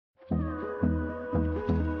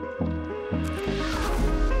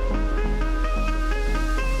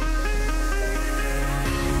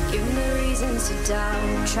reasons to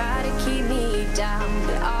doubt, try to keep me down,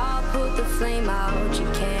 but I'll put the flame out. You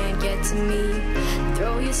can't get to me.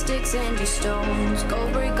 Throw your sticks and your stones,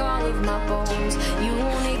 go break all of my bones. You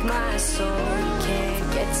won't ache my soul. You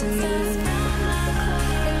can't get to me.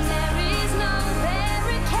 And there is no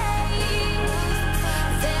barricade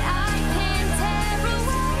that I can tear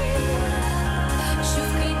away.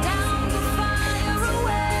 Shoot me down the fire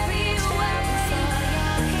away,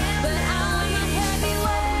 but I'm a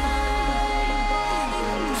heavyweight.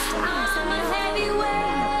 I'm a heavyweight.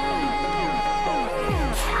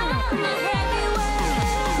 I'm a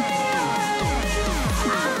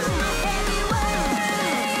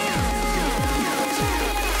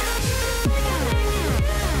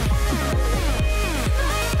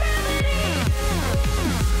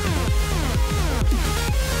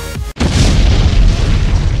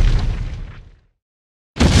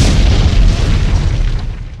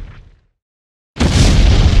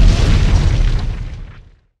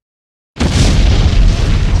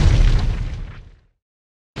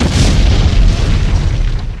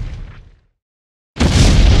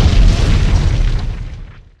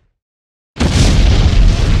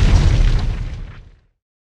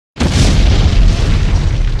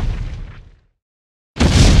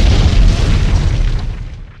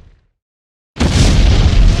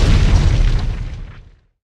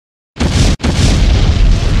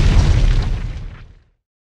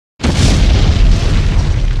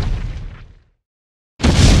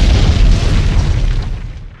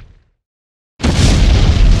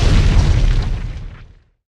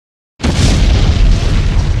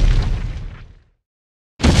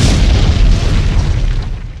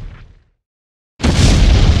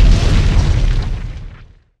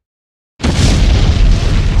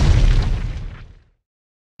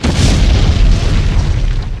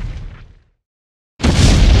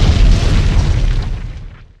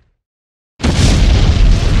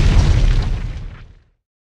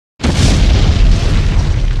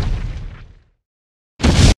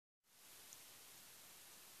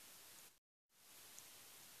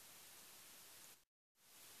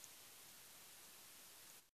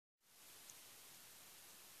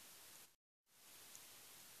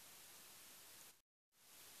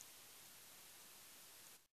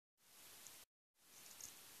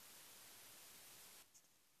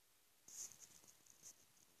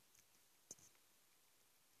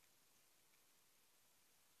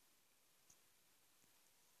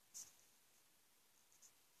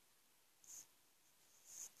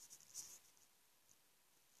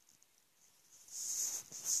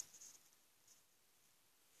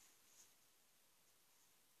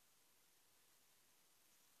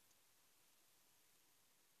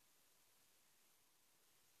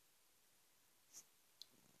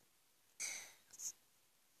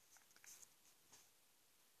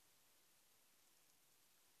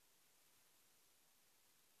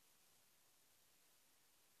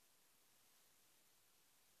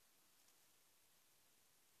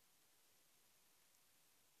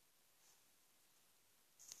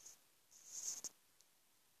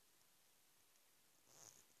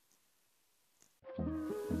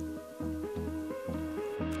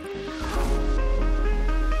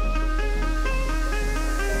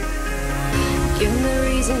give me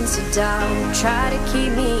reasons to doubt, try to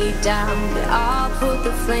keep me down, but I'll put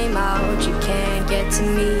the flame out. You can't get to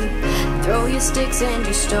me. Throw your sticks and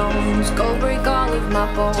your stones, go break all of my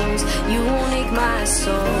bones. You won't ache my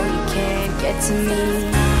soul. You can't get to me.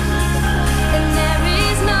 And there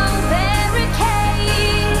is no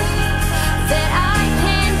barricade that I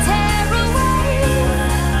can tear away.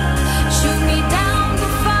 Shoot me down the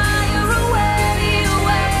fire away,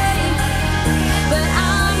 but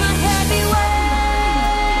I'm a heavyweight.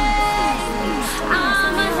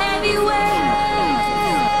 I'm a heavyweight.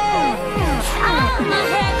 I'm a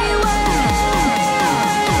heavyweight.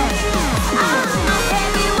 I'm a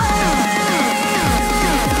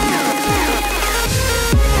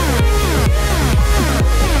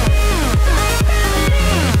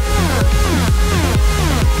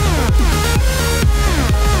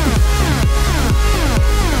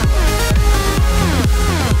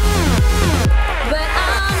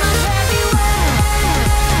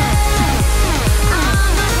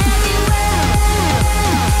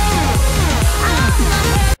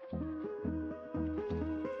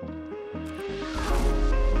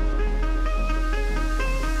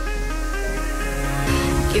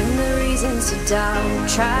give me reasons to doubt,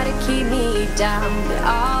 try to keep me down, but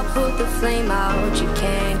I'll put the flame out. You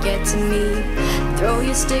can't get to me. Throw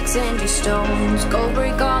your sticks and your stones, go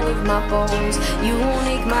break all of my bones. You won't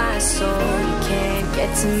ache my soul. You can't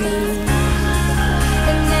get to me.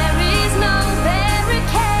 And there is no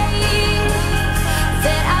barricade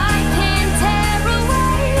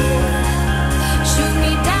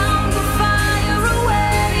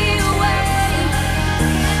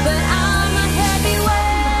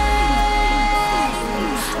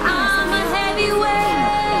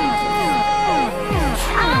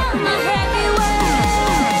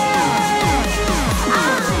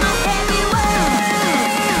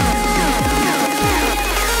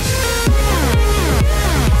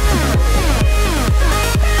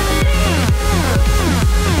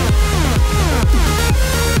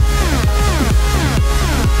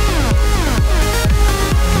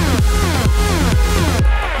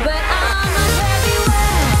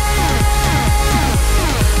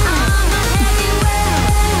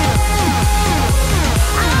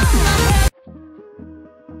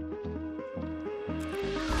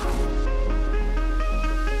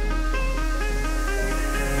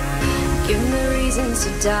reasons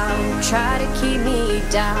to doubt, try to keep me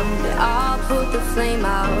down, but I'll put the flame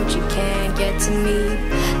out. You can't get to me.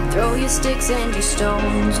 Throw your sticks and your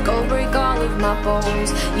stones, go break all of my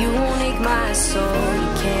bones. You won't ache my soul,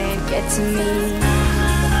 you can't get to me.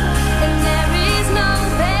 And there is no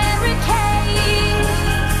barricade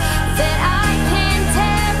that I can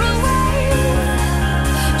tear away.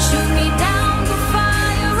 Shoot me down, the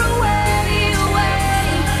fire away, away.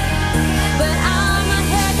 But I'm a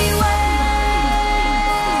heavyweight,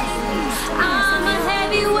 I'm a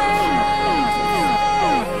heavyweight,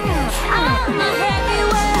 I'm a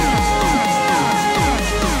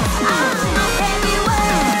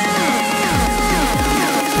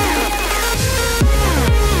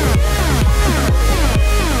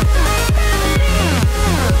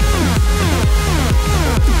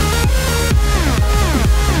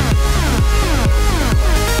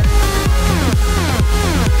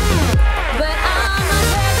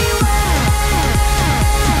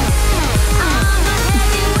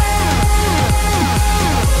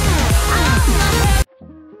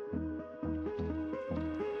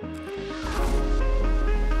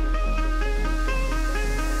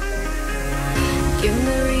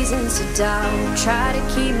to doubt, try to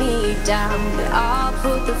keep me down, but I'll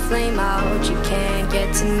put the flame out. You can't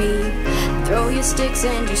get to me. Throw your sticks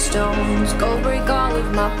and your stones, go break all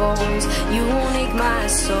of my bones. You won't ache my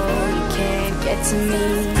soul, you can't get to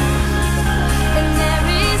me. And there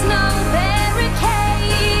is no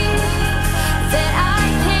barricade that I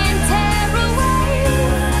can tear away.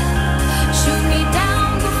 Shoot me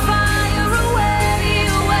down, the fire away,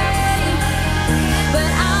 away.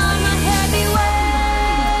 But I'm a heavyweight,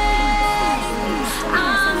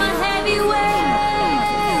 I'm a heavyweight,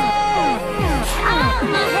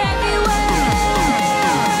 I'm a heavyweight,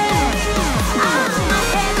 I'm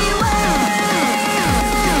a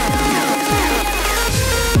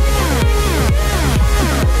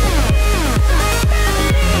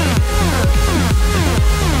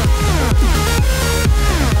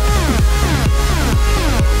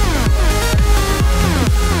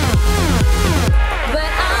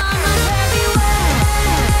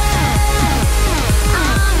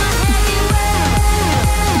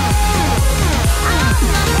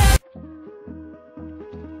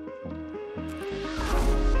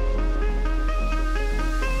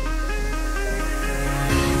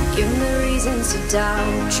to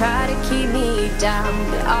doubt, try to keep me down,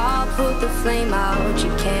 but I'll put the flame out.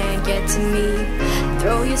 You can't get to me.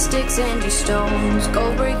 Throw your sticks and your stones,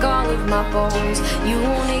 go break all of my bones. You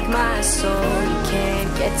won't ache my soul, you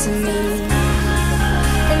can't get to me.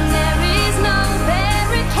 And there is no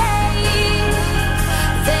barricade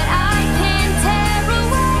that I can tear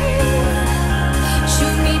away.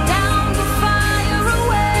 Shoot me down, the fire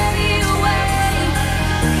away, away.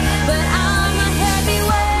 But I'm a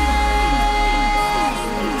heavyweight,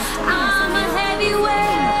 I'm a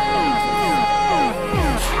heavyweight,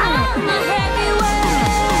 I'm a heavyweight,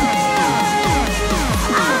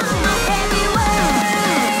 I'm a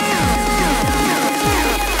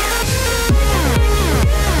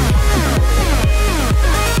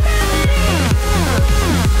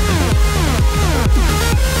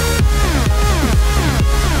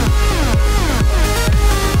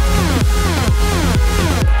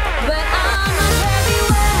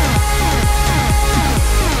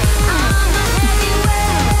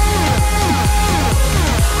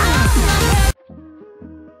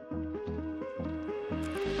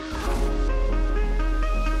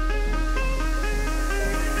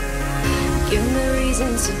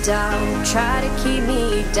to doubt, try to keep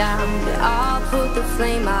me down, but I'll put the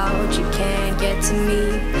flame out. You can't get to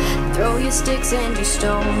me. Throw your sticks and your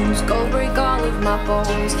stones, go break all of my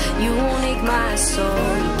bones. You won't ache my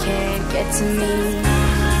soul, you can't get to me.